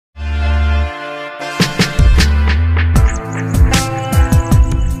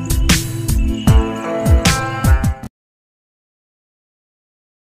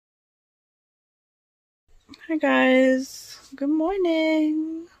Hi guys, good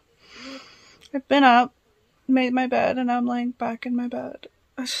morning. I've been up, made my bed, and I'm laying back in my bed.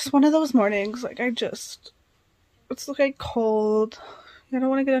 It's just one of those mornings, like it's like cold. I don't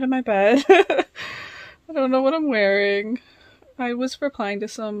want to get out of my bed. I don't know what I'm wearing. I was replying to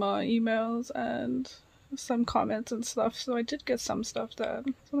some emails and some comments and stuff, so I did get some stuff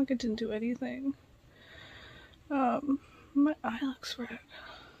done. It's not like I didn't do anything. My eye looks red.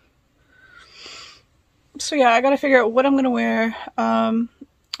 So yeah, I gotta figure out what I'm gonna wear.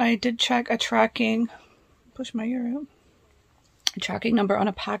 I did check a tracking, push my ear out, a tracking number on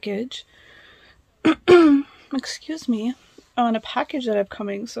a package. Excuse me, on a package that I have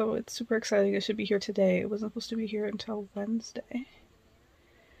coming, so it's super exciting. It should be here today. It wasn't supposed to be here until Wednesday.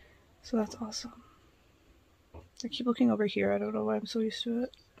 So that's awesome. I keep looking over here. I don't know why I'm so used to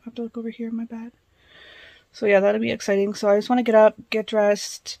it. I have to look over here in my bed. So yeah, that'll be exciting. So I just want to get up, get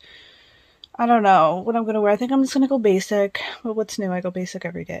dressed. I don't know what I'm going to wear. I think I'm just going to go basic. But what's new? I go basic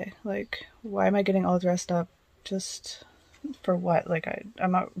every day. Like, why am I getting all dressed up? Just for what? Like,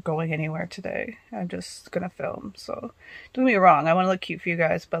 I'm not going anywhere today. I'm just going to film. So, don't get me wrong. I want to look cute for you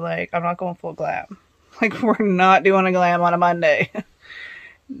guys. But, like, I'm not going full glam. Like, we're not doing a glam on a Monday.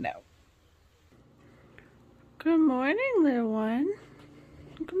 No. Good morning, little one.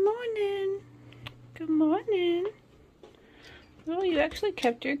 Good morning. Good morning. Oh, you actually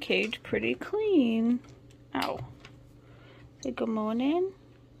kept your cage pretty clean. Ow. Say good morning.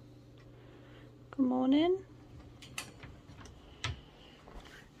 Good morning.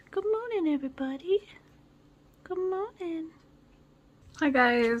 Good morning, everybody. Good morning. Hi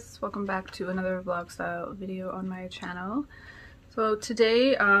guys, welcome back to another vlog style video on my channel. So today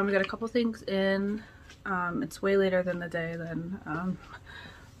we got a couple things in. It's way later than the day than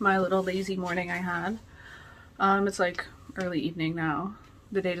my little lazy morning I had. It's like early evening now.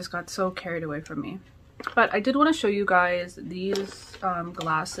 The day just got so carried away from me. But I did want to show you guys these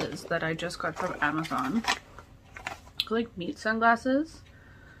glasses that I just got from Amazon. Like meat sunglasses.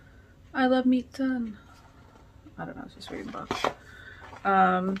 I love meat sun. I don't know, I was just reading a book.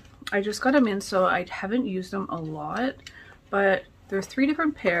 I just got them in, so I haven't used them a lot. But there's 3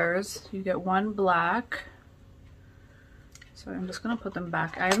 different pairs. You get one black. So I'm just gonna put them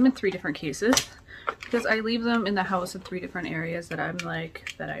back. I have them in 3 different cases, because I leave them in the house in 3 different areas that I'm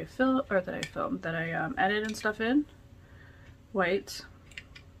like, that I edit and stuff in. White.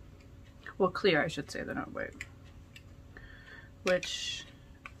 Well, clear, I should say. They're not white. Which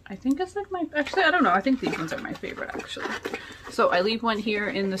I think is like my, actually, I don't know. I think these ones are my favorite, actually. So I leave one here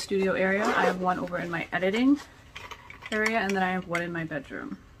in the studio area. I have one over in my editing area, and then I have one in my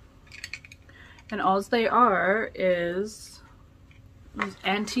bedroom. And all they are is these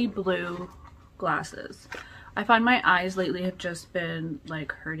anti-blue glasses. I find my eyes lately have just been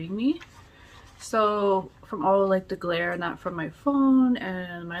like hurting me. So from all like the glare and that from my phone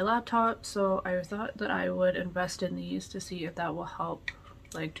and my laptop, so I thought that I would invest in these to see if that will help,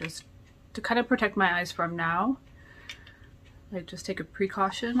 like just to kind of protect my eyes from now. Like just take a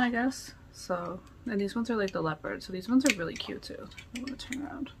precaution, I guess. So, and these ones are like the leopard, so these ones are really cute too. I want to turn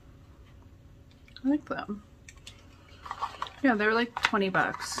around. I like them. Yeah, they're like 20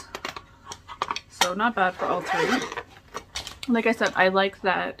 bucks. So not bad for all 3. Like I said, I like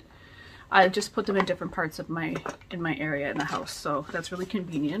that I just put them in different parts of my area in the house, so that's really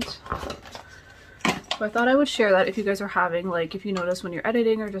convenient. So I thought I would share that if you guys are having, like, if you notice when you're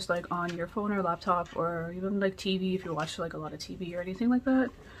editing or just like on your phone or laptop or even like TV, if you watch like a lot of TV or anything like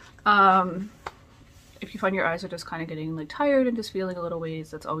that, if you find your eyes are just kind of getting like tired and just feeling a little ways,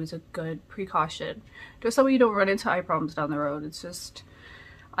 that's always a good precaution. Just so you don't run into eye problems down the road. It's just,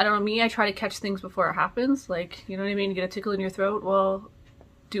 I don't know, me, I try to catch things before it happens. Like, you know what I mean? You get a tickle in your throat. Well,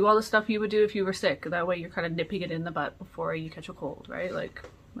 do all the stuff you would do if you were sick. That way you're kind of nipping it in the butt before you catch a cold, right? Like,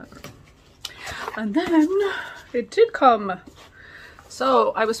 whatever. And then it did come.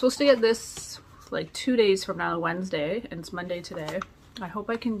 So I was supposed to get this like 2 days from now, Wednesday, and it's Monday today. I hope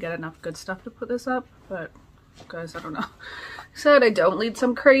I can get enough good stuff to put this up, but guys, I don't know. I said I don't lead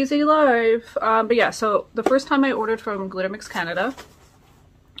some crazy life. But yeah, so the first time I ordered from Glitter Mix Canada.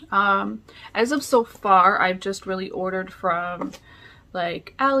 As of so far, I've just really ordered from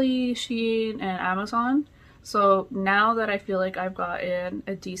like Ali, Shein, and Amazon. So now that I feel like I've gotten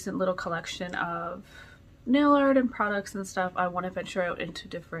a decent little collection of nail art and products and stuff, I want to venture out into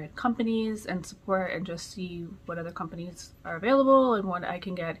different companies and support and just see what other companies are available and what I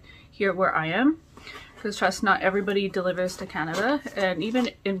can get here where I am. Because trust, not everybody delivers to Canada, and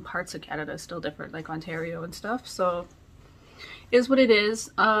even in parts of Canada it's still different, like Ontario and stuff. So it is what it is.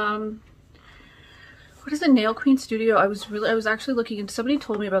 What is the Nail Queen Studio? I was actually looking into, somebody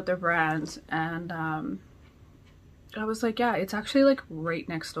told me about their brands, and I was like, yeah, it's actually like right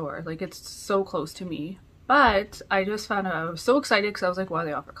next door. Like it's so close to me. But I just found out, I was so excited because I was like, wow,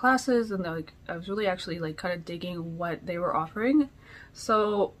 they offer classes, and like I was really actually like kind of digging what they were offering.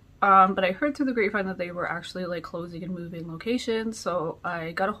 So but I heard through the grapevine that they were actually like closing and moving locations, so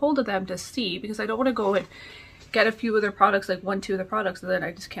I got a hold of them to see, because I don't want to go and get a few of their products, like 1-2 of their products, and then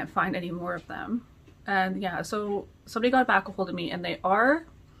I just can't find any more of them. And yeah, so somebody got back a hold of me, and they are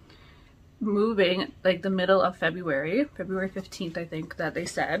moving like the middle of February 15th, I think that they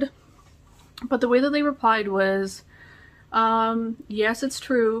said. But the way that they replied was, yes, it's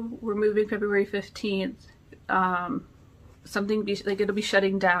true, we're moving February 15th. Something like it'll be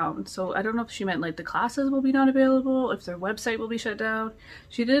shutting down. So I don't know if she meant like the classes will be not available, if their website will be shut down.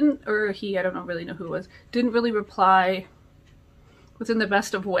 She didn't, or he, I don't really know who it was, didn't really reply within the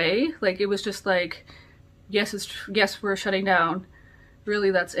best of way. Like it was just like, yes, yes, we're shutting down.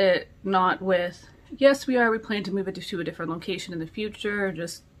 Really, that's it. Not with, yes, we plan to move it to a different location in the future.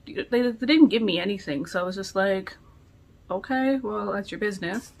 Just they didn't give me anything, so I was just like, okay, well, that's your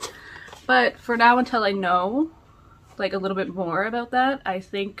business. But for now, until I know like a little bit more about that, I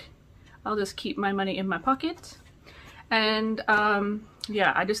think I'll just keep my money in my pocket. And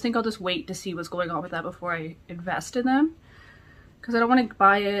yeah, I just think I'll just wait to see what's going on with that before I invest in them, because I don't want to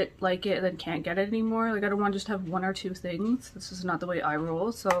buy it, like it, and then can't get it anymore. Like I don't want to just have 1 or 2 things. This is not the way I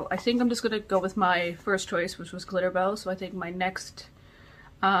roll. So I think I'm just gonna go with my first choice, which was Glitterbell. So I think my next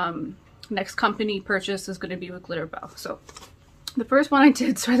company purchase is going to be with Glitterbell. So the first one I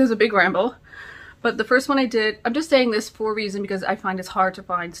did, sorry, there's a big ramble, but the first one I did, I'm just saying this for a reason, because I find it's hard to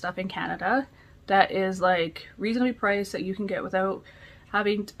find stuff in Canada that is like reasonably priced, that you can get without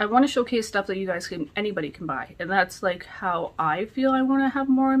having, I want to showcase stuff that you guys can, anybody can buy. And that's like how I feel I want to have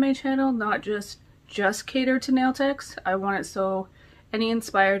more on my channel, not just cater to nail techs. I want it so any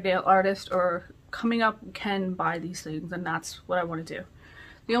inspired nail artist or coming up can buy these things, and that's what I want to do.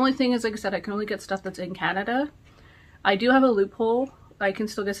 The only thing is, like I said, I can only get stuff that's in Canada. I do have a loophole. I can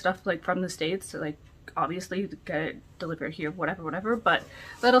still get stuff like from the States, so like obviously get it delivered here, whatever, but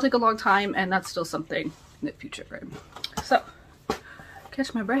that'll take a long time, and that's still something in the future frame. So,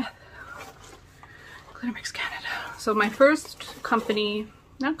 catch my breath. Glitter Mix Canada. So my first company,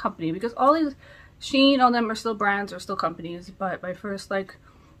 not company, because all these, Shein, all them are still brands or still companies, but my first like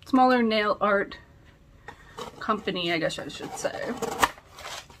smaller nail art company, I guess I should say.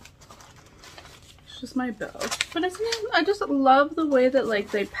 Just my bill, but I just love the way that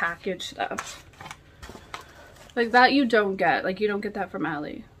like they package stuff like that. You don't get, like, you don't get that from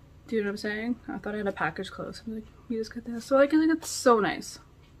Ali. Do you know what I'm saying? I thought I had a package close. I'm like, you just get this. So like, I think it's so nice,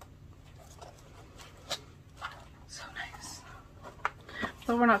 so nice.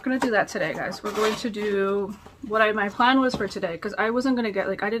 But we're not gonna do that today, guys. We're going to do what my plan was for today, because I wasn't gonna get,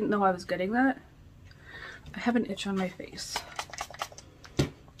 like, I didn't know I was getting that. I have an itch on my face.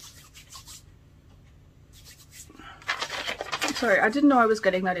 Sorry, I didn't know I was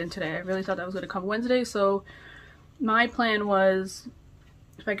getting that in today. I really thought that was going to come Wednesday. So my plan was,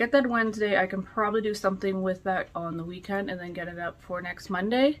 if I get that Wednesday, I can probably do something with that on the weekend and then get it up for next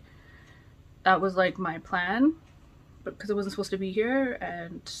Monday. That was like my plan, but because it wasn't supposed to be here,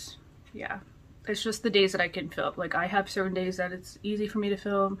 and yeah, it's just the days that I can film. Like I have certain days that it's easy for me to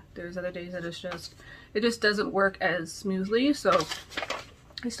film. There's other days that it just doesn't work as smoothly. So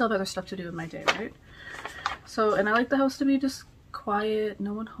I still have other stuff to do in my day, right? So, and I like the house to be just quiet,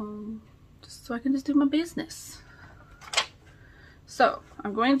 no one home, just so I can just do my business. So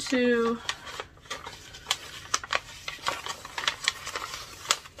I'm going to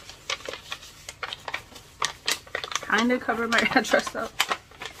kind of cover my address up.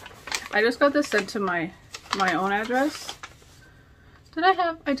 I just got this sent to my own address.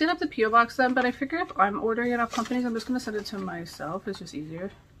 I did have the P.O Box then, but I figure if I'm ordering it off companies, I'm just going to send it to myself. It's just easier.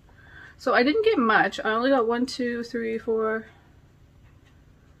 So I didn't get much. I only got 1, 2, 3, 4,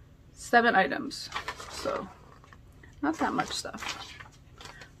 7 items. So not that much stuff.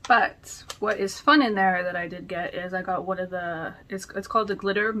 But what is fun in there that I did get is I got one of the, it's called the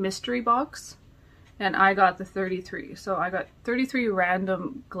Glitter Mystery Box. And I got the 33. So I got 33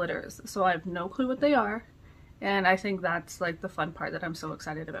 random glitters. So I have no clue what they are. And I think that's like the fun part that I'm so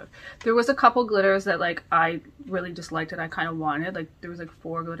excited about. There was a couple glitters that like I really just liked and I kind of wanted. Like there was like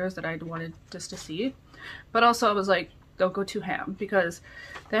 4 glitters that I wanted just to see. But also I was like, don't go too ham, because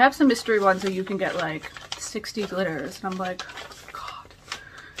they have some mystery ones that you can get like 60 glitters. And I'm like, God,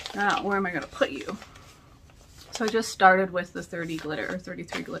 now where am I going to put you? So I just started with the 33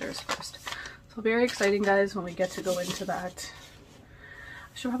 glitters first. So very exciting, guys, when we get to go into that.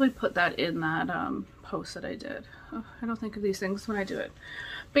 I should probably put that in that post that I did. Oh, I don't think of these things when I do it.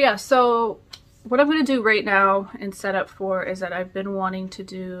 But yeah, so what I'm going to do right now and set up for is that I've been wanting to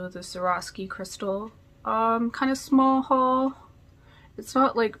do the Swarovski crystal kind of small haul. It's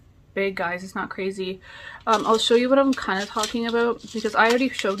not like big, guys, it's not crazy. I'll show you what I'm kind of talking about because I already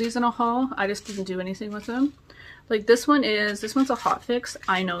showed these in a haul. I just didn't do anything with them. Like this one's a hot fix,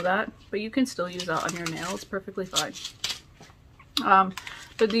 I know that, but you can still use that on your nail, it's perfectly fine.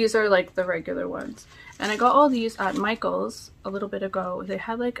 But these are like the regular ones. And I got all these at Michael's a little bit ago. They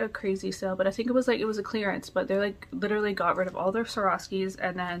had like a crazy sale, but I think it was a clearance, but they're like literally got rid of all their Swarovskis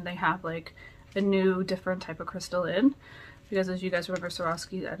and then they have like a new different type of crystal in. Because as you guys remember,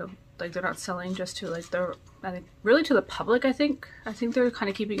 Swarovski, they're not selling just to like I think really to the public. I think they're kind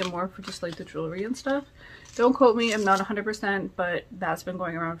of keeping it more for just like the jewelry and stuff. Don't quote me, I'm not 100%, but that's been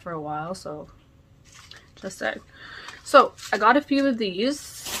going around for a while, so just saying. So I got a few of these.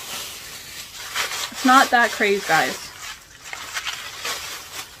 It's not that crazy, guys.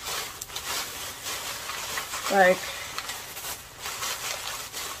 Like,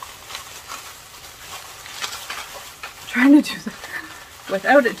 I'm trying to do that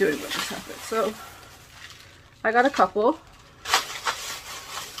without it doing what just happened. So I got a couple.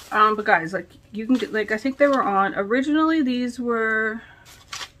 But guys, like you can get, like I think they were on originally, these were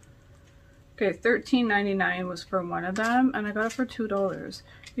okay, $13.99 was for one of them, and I got it for $2.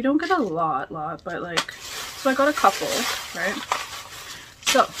 You don't get a lot, but like, so I got a couple, right?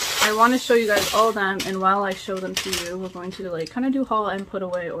 So I want to show you guys all of them, and while I show them to you, we're going to like kind of do haul and put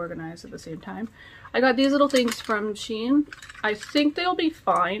away, organize at the same time. I got these little things from Shein. I think they'll be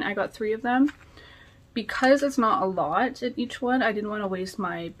fine. I got 3 of them. Because it's not a lot in each one, I didn't want to waste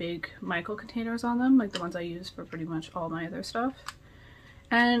my big Michael containers on them, like the ones I use for pretty much all my other stuff.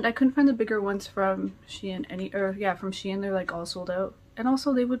 And I couldn't find the bigger ones from Shein from Shein. They're like all sold out. And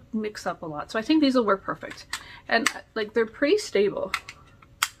also they would mix up a lot. So I think these will work perfect. And like they're pretty stable.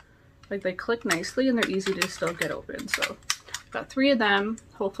 Like they click nicely and they're easy to still get open. So I've got 3 of them.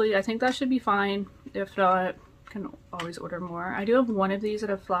 Hopefully, I think that should be fine. If not, can always order more. I do have one of these that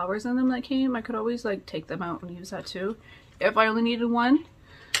have flowers in them that came. I could always like take them out and use that too. If I only needed one,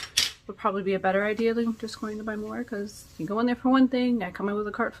 would probably be a better idea than just going to buy more, because you go in there for one thing, I come in with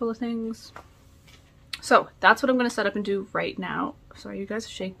a cart full of things. So that's what I'm going to set up and do right now. Sorry, you guys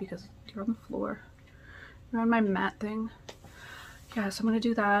shake because you're on the floor. You're on my mat thing. Yeah, so I'm going to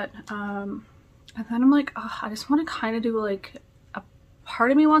do that. And then I'm like, I just want to kind of do like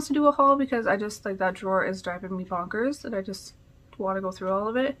part of me wants to do a haul because I just like that drawer is driving me bonkers and I just want to go through all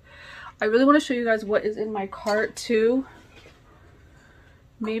of it. I really want to show you guys what is in my cart too.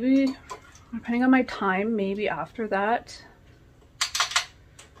 Maybe, depending on my time, maybe after that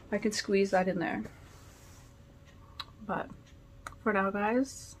I can squeeze that in there. But for now,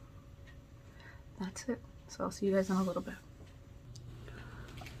 guys, that's it. So I'll see you guys in a little bit.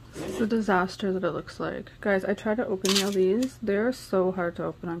 It's a disaster that it looks like. Guys, I tried to open all these. They're so hard to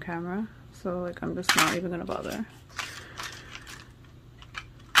open on camera. So like I'm just not even gonna bother.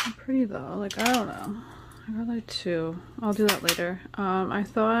 They're pretty though. Like I don't know. I got like 2. I'll do that later. I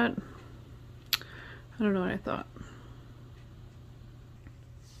thought, I don't know what I thought.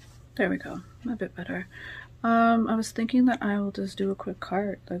 There we go. A bit better. I was thinking that I will just do a quick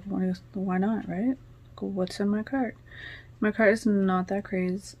cart. Like why not, right? What's in my cart? My cart is not that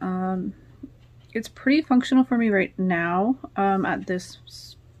crazy. It's pretty functional for me right now, at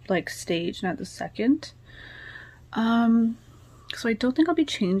this like stage, not the second. So I don't think I'll be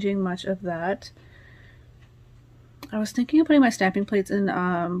changing much of that. I was thinking of putting my stamping plates in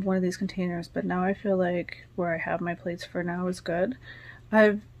one of these containers, but now I feel like where I have my plates for now is good.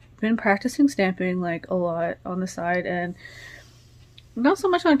 I've been practicing stamping like a lot on the side, and not so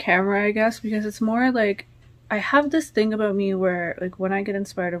much on camera, I guess, because it's more like I have this thing about me where like when I get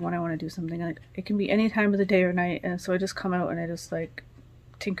inspired or when I want to do something, like it can be any time of the day or night, and so I just come out and I just like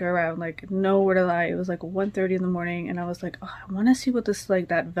tinker around. Like no word of lie, it was like 1:30 in the morning and I was like, oh, I want to see what this like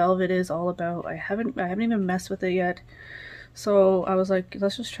that velvet is all about. I haven't even messed with it yet, so I was like,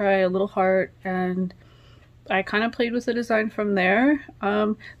 let's just try a little heart, and I kind of played with the design from there.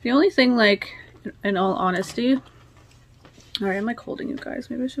 The only thing, like in all honesty, alright, I'm like holding you guys,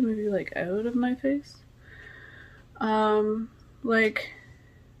 maybe I should move you like out of my face. Like,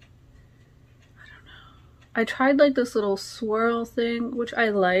 I don't know. I tried like this little swirl thing, which I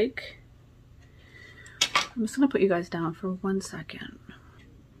like. I'm just gonna put you guys down for 1 second.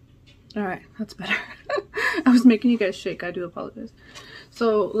 Alright, that's better. I was making you guys shake, I do apologize.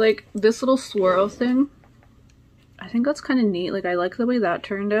 So like this little swirl thing, I think that's kind of neat. Like I like the way that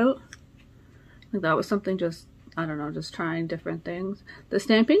turned out. Like that was something just, I don't know, just trying different things. The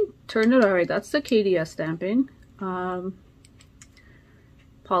stamping turned out alright. That's the KDS stamping.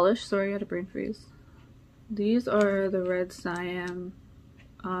 polish. Sorry, I had a brain freeze. These are the red cyan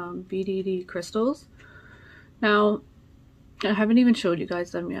BDD crystals. Now, I haven't even showed you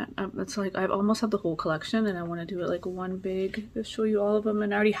guys them yet. It's like I've almost have the whole collection, and I want to do it like one big, just show you all of them,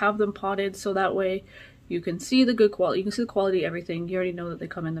 and I already have them potted, so that way you can see the good quality. You can see the quality of everything. You already know that they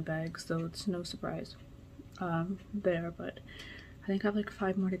come in the bag, so it's no surprise there. But I think I have like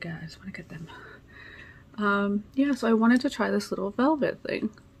 5 more to get. I just want to get them. Yeah, so I wanted to try this little velvet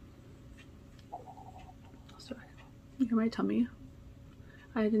thing. Sorry, you hear my tummy?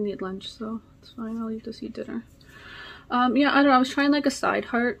 I didn't eat lunch, so it's fine. I'll eat this, eat dinner. Yeah, I don't know. I was trying like a side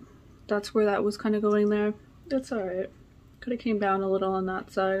heart. That's where that was kind of going there. It's alright. Could have came down a little on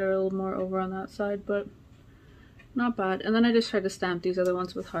that side or a little more over on that side, but not bad. And then I just tried to stamp these other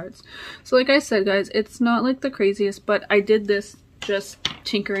ones with hearts. So like I said, guys, it's not like the craziest, but I did this just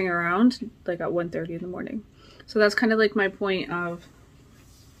tinkering around like at 1:30 in the morning. So that's kind of like my point of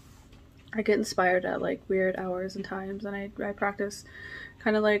I get inspired at like weird hours and times, and I practice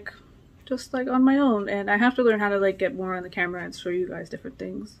kind of like just like on my own, and I have to learn how to like get more on the camera and show you guys different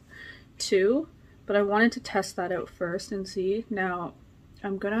things too, but I wanted to test that out first and see. Now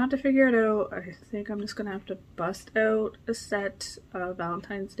I'm gonna have to figure it out. I think I'm just gonna have to bust out a set of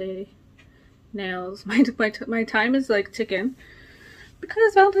Valentine's Day nails. My time is like ticking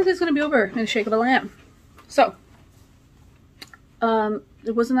because Valentine's Day is gonna be over in a shake of a lamb. So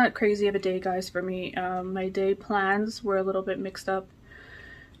it wasn't that crazy of a day, guys, for me. My day plans were a little bit mixed up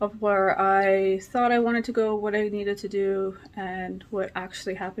of where I thought I wanted to go, what I needed to do, and what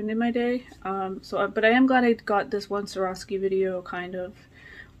actually happened in my day. But I am glad I got this one Swarovski video, kind of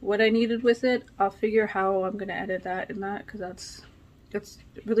what I needed with it. I'll figure how I'm gonna edit that and that, because that's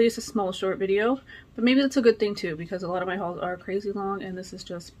really just a small short video. But maybe that's a good thing too, because a lot of my hauls are crazy long, and this is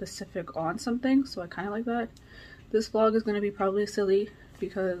just specific on something, so I kind of like that. This vlog is gonna be probably silly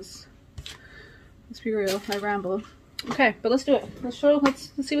because, let's be real, I ramble. Okay, but let's do it. Let's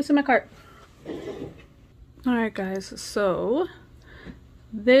see what's in my cart. Alright guys, so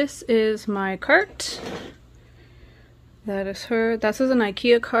this is my cart. That is her. This is an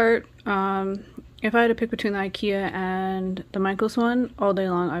IKEA cart. If I had to pick between the IKEA and the Michaels one all day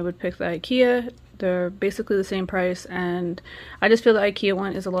long, I would pick the IKEA. They're basically the same price, and I just feel the IKEA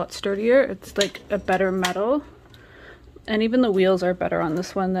one is a lot sturdier. It's like a better metal. And even the wheels are better on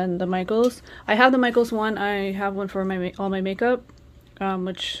this one than the Michaels. I have the Michaels one. I have one for all my makeup,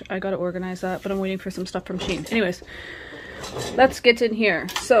 which I gotta organize that, but I'm waiting for some stuff from Shein. Anyways, let's get in here.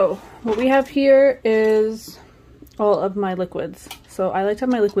 So what we have here is all of my liquids. So I like to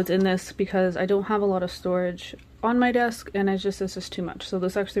have my liquids in this because I don't have a lot of storage on my desk, and it's just too much. So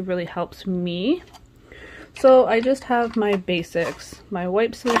this actually really helps me. So I just have my basics, my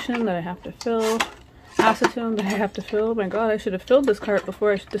wipe solution that I have to fill, acetone that I have to fill. Oh my god, I should have filled this cart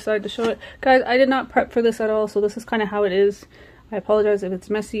before I decided to show it. Guys, I did not prep for this at all, so this is kind of how it is. I apologize if it's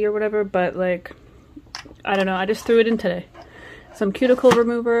messy or whatever, but like, I don't know, I just threw it in today. Some cuticle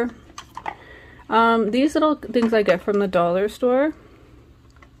remover. These little things I get from the dollar store,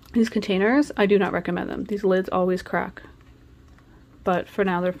 these containers, I do not recommend them. These lids always crack. But for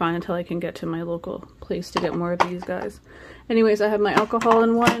now they're fine until I can get to my local place to get more of these guys. Anyways, I have my alcohol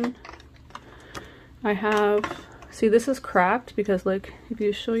in one. I have, see, this is cracked because, like, if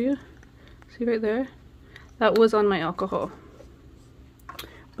you show you, see right there, that was on my alcohol.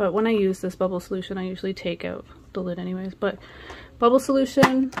 But when I use this bubble solution, I usually take out the lid anyways. But bubble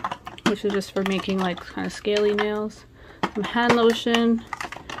solution, which is just for making like kind of scaly nails. Some hand lotion,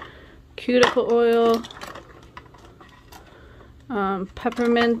 cuticle oil,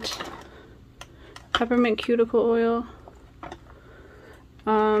 peppermint cuticle oil.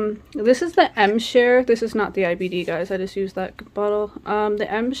 This is the M Share. This is not the IBD, guys. I just used that bottle. The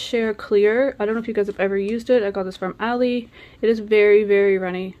M Share Clear. I don't know if you guys have ever used it. I got this from Ali. It is very, very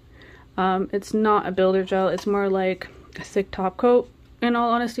runny. It's not a builder gel. It's more like a thick top coat, in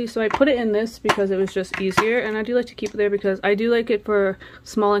all honesty. So I put it in this because it was just easier, and I do like to keep it there because I do like it for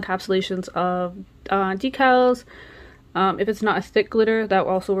small encapsulations of decals. If it's not a thick glitter, that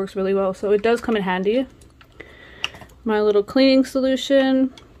also works really well. So it does come in handy. My little cleaning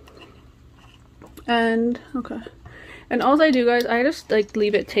solution, and okay, and all I do, guys, I just like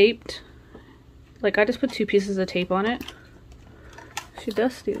leave it taped. Like, I just put 2 pieces of tape on it. She's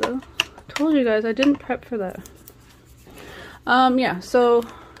dusty though. Told you guys I didn't prep for that. Yeah, so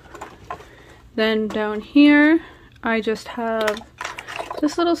then down here I just have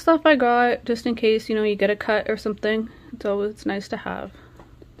this little stuff I got just in case, you know, you get a cut or something. It's nice to have.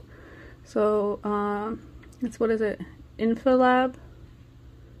 So it's, what is it, Infalab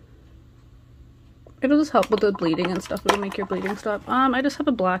It'll just help with the bleeding and stuff. It'll make your bleeding stop. I just have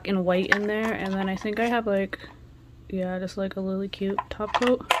a black and white in there, and then I think I have like, yeah, just like a really cute top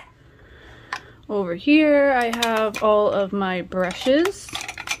coat. Over here I have all of my brushes.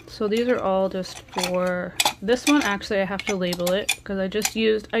 So these are all just for this one. Actually, I have to label it because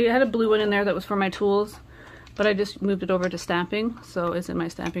I had a blue one in there that was for my tools, but I just moved it over to stamping, so it's in my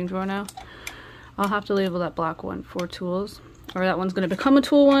stamping drawer now. I'll have to label that black one for tools, or that one's going to become a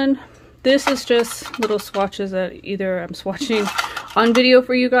tool one. This is just little swatches that either I'm swatching on video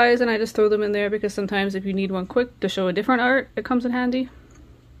for you guys and I just throw them in there because sometimes if you need one quick to show a different art, it comes in handy.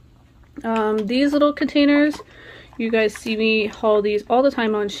 These little containers, you guys see me haul these all the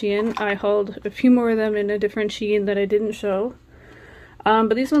time on Shein. I hauled a few more of them in a different Shein that I didn't show.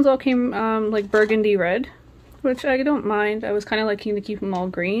 But these ones all came like burgundy red, which I don't mind. I was kind of liking to keep them all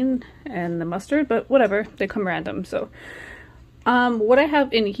green and the mustard, but whatever, they come random. So what I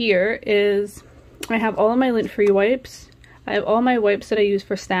have in here is I have all of my lint-free wipes. I have all my wipes that I use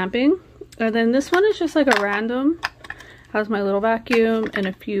for stamping. And then this one is just like a random. Has my little vacuum and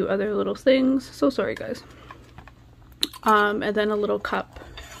a few other little things. So sorry guys. And then a little cup.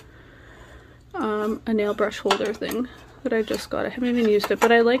 A nail brush holder thing that I just got. I haven't even used it,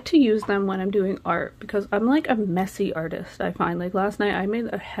 but I like to use them when I'm doing art because I'm like a messy artist, I find. Like last night I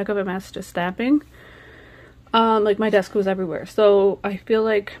made a heck of a mess just stamping. Like my desk was everywhere. So I feel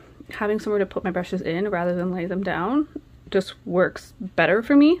like having somewhere to put my brushes in rather than lay them down just works better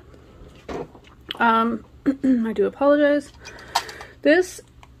for me. I do apologize. This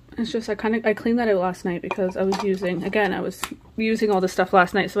is just, I cleaned that out last night because I was using all this stuff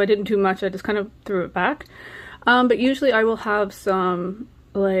last night, so I didn't do much. I just kind of threw it back. But usually I will have some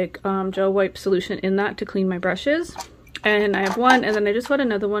like gel wipe solution in that to clean my brushes. And I have one, and then I just got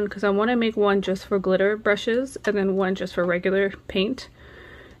another one because I want to make one just for glitter brushes and then one just for regular paint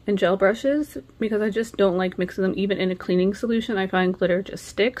and gel brushes because I just don't like mixing them even in a cleaning solution. I find glitter just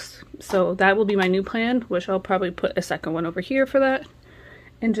sticks. So that will be my new plan, which I'll probably put a second one over here for that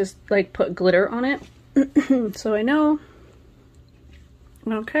and just like put glitter on it. So I know.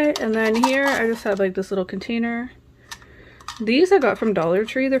 Okay, and then here I just have like this little container. These I got from Dollar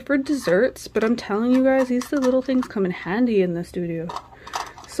Tree. They're for desserts, but I'm telling you guys, these little things come in handy in the studio.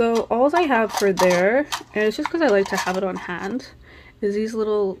 So all I have for there, and it's just because I like to have it on hand, is these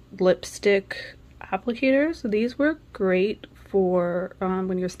little lipstick applicators. These work great for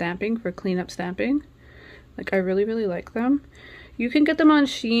when you're stamping, for cleanup stamping. Like I really, really like them. You can get them on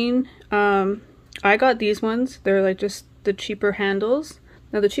Shein. I got these ones. They're like just the cheaper handles.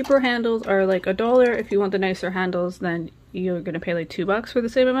 Now the cheaper handles are like $1. If you want the nicer handles, then you're gonna pay like $2 for the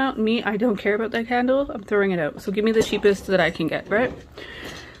same amount. Me, I don't care about that handle. I'm throwing it out. So give me the cheapest that I can get, right?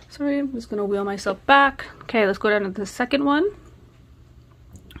 Sorry, I'm just gonna wheel myself back. Okay, let's go down to the second one.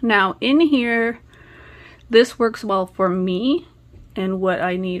 Now in here, this works well for me and what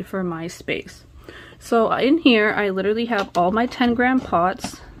I need for my space. So in here, I literally have all my 10-gram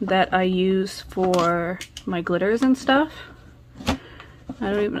pots that I use for my glitters and stuff. I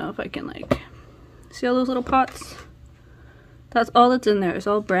don't even know if I can like, see all those little pots? That's all that's in there. It's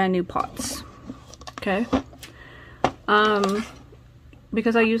all brand new pots. Okay.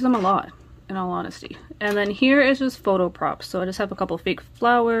 Because I use them a lot, in all honesty. And then here is just photo props. So I just have a couple fake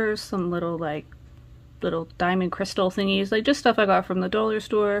flowers, some little diamond crystal thingies, like just stuff I got from the dollar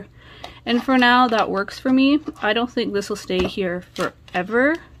store. And for now, that works for me. I don't think this will stay here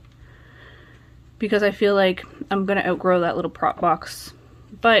forever because I feel like I'm gonna outgrow that little prop box.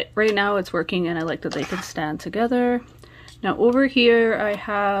 But right now it's working and I like that they can stand together. Now over here I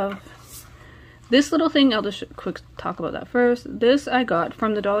have this little thing. I'll just quick talk about that first. This I got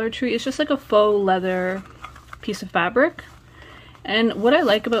from the Dollar Tree. It's just like a faux leather piece of fabric. And what I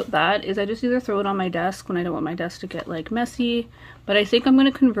like about that is I just either throw it on my desk when I don't want my desk to get like messy. But I think I'm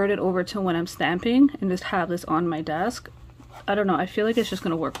going to convert it over to when I'm stamping and just have this on my desk. I don't know. I feel like it's just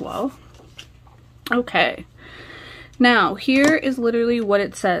going to work well. Okay. Now, here is literally what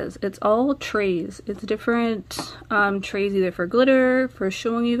it says. It's all trays. It's different trays either for glitter, for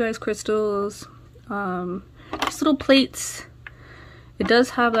showing you guys crystals, just little plates. It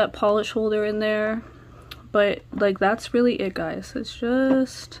does have that polish holder in there, but like that's really it, guys. It's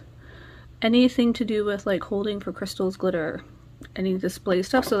just anything to do with like holding for crystals, glitter, any display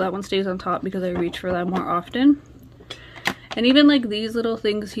stuff. So that one stays on top because I reach for that more often. And even like these little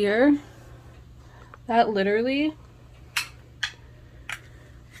things here, that literally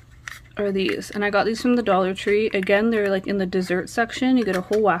are these, and I got these from the Dollar Tree. Again, they're like in the dessert section. You get a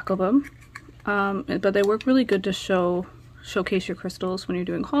whole whack of them, but they work really good to showcase your crystals when you're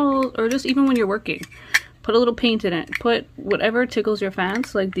doing hauls or just even when you're working. Put a little paint in it, put whatever tickles your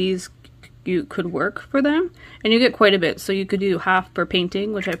fancy. Like these you could work for them, and you get quite a bit. So you could do half for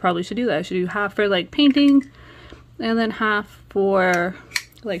painting, which I probably should do that. I should do half for like painting and then half for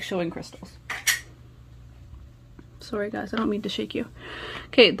like showing crystals. Sorry guys, I don't mean to shake you.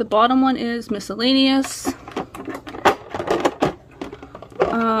 Okay, the bottom one is miscellaneous.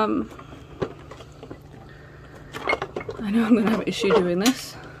 I know I'm gonna have an issue doing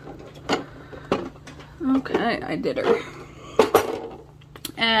this. Okay, I did her.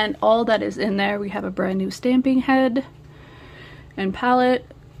 And all that is in there, we have a brand new stamping head and palette,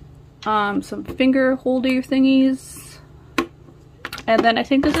 some finger holder thingies, and then I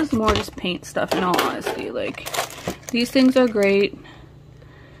think this is more just paint stuff in all honesty. Like, these things are great.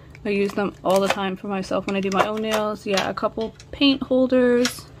 I use them all the time for myself when I do my own nails. Yeah, a couple paint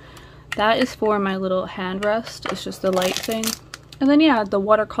holders. That is for my little hand rest. It's just a light thing. And then yeah, the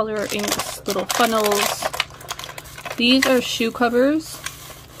watercolor inks, little funnels. These are shoe covers,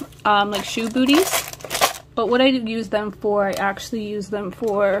 like shoe booties. But what I use them for, I actually use them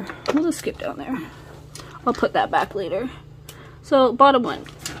for, we'll just skip down there. I'll put that back later. So bottom one,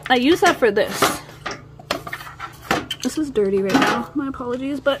 I use that for this. This is dirty right now, my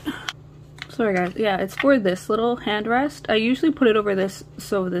apologies, but sorry guys. Yeah, it's for this little hand rest. I usually put it over this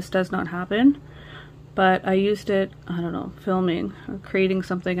so this does not happen, but I used it, I don't know, filming or creating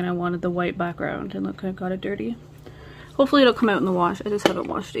something, and I wanted the white background, and look, I got it dirty. Hopefully it'll come out in the wash. I just haven't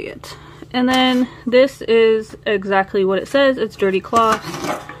washed it yet. And then this is exactly what it says. It's dirty cloth.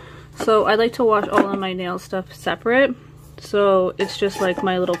 So I like to wash all of my nail stuff separate. So it's just like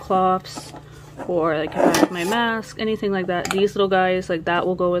my little cloths, or like if I have my mask, anything like that. These little guys, like that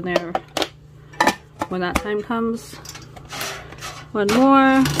will go in there when that time comes. One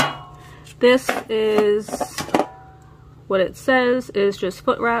more. This is what it says, is just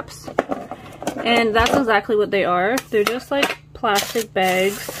foot wraps. And that's exactly what they are. They're just like plastic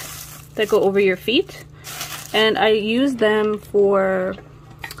bags that go over your feet. And I use them for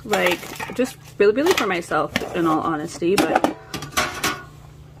like, just really for myself in all honesty. But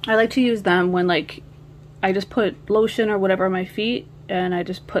I like to use them when like, I just put lotion or whatever on my feet, and I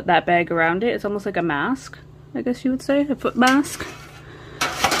just put that bag around it. It's almost like a mask, I guess you would say, a foot mask.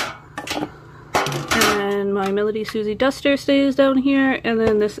 And my Melody Susie duster stays down here, and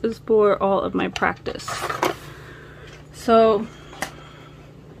then this is for all of my practice. So,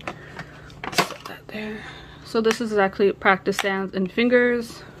 let's set that there. So this is actually practice stands and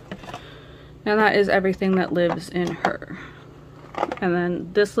fingers, and that is everything that lives in her. And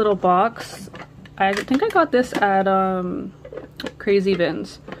then this little box, I think I got this at Crazy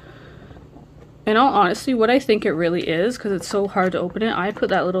Bins. In all honesty, what I think it really is, because it's so hard to open it, I put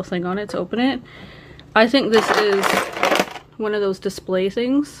that little thing on it to open it. I think this is one of those display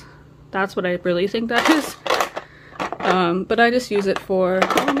things. That's what I really think that is. But I just use it for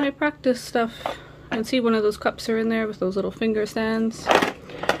all my practice stuff. And see, one of those cups are in there with those little finger stands.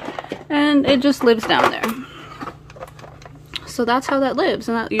 And it just lives down there. So that's how that lives,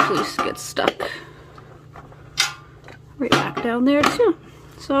 and that usually just gets stuck right back down there too.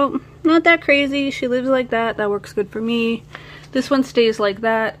 So not that crazy. She lives like that. That works good for me. This one stays like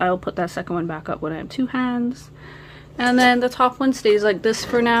that. I'll put that second one back up when I have two hands. And then the top one stays like this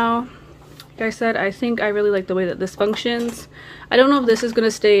for now. Like I said, I think I really like the way that this functions. I don't know if this is going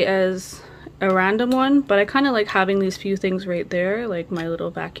to stay as a random one, but I kind of like having these few things right there, like my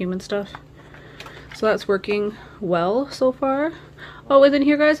little vacuum and stuff. So that's working well so far. Oh, and then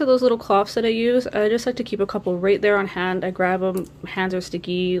here guys are those little cloths that I use. I just like to keep a couple right there on hand. I grab them, hands are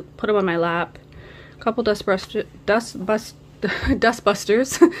sticky, put them on my lap. A couple dust busters,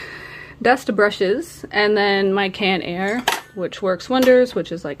 dust brushes, and then my can air, which works wonders,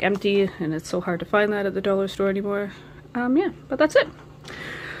 which is like empty, and it's so hard to find that at the dollar store anymore. Yeah, but that's it.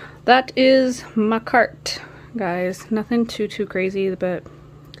 That is my cart, guys. Nothing too crazy, but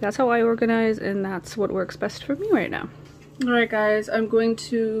that's how I organize, and that's what works best for me right now. Alright guys, I'm going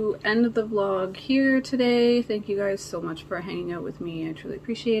to end the vlog here today. Thank you guys so much for hanging out with me. I truly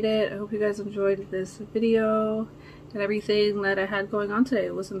appreciate it. I hope you guys enjoyed this video and everything that I had going on today.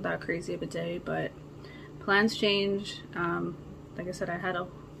 It wasn't that crazy of a day, but plans change. Like I said, I had a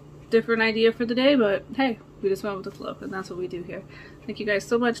different idea for the day, but hey, we just went with the flow, and that's what we do here. Thank you guys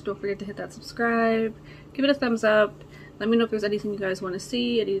so much. Don't forget to hit that subscribe, give it a thumbs up. Let me know if there's anything you guys want to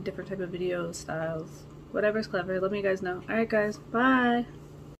see, any different type of videos, styles, whatever's clever. Let me guys know. Alright guys, bye!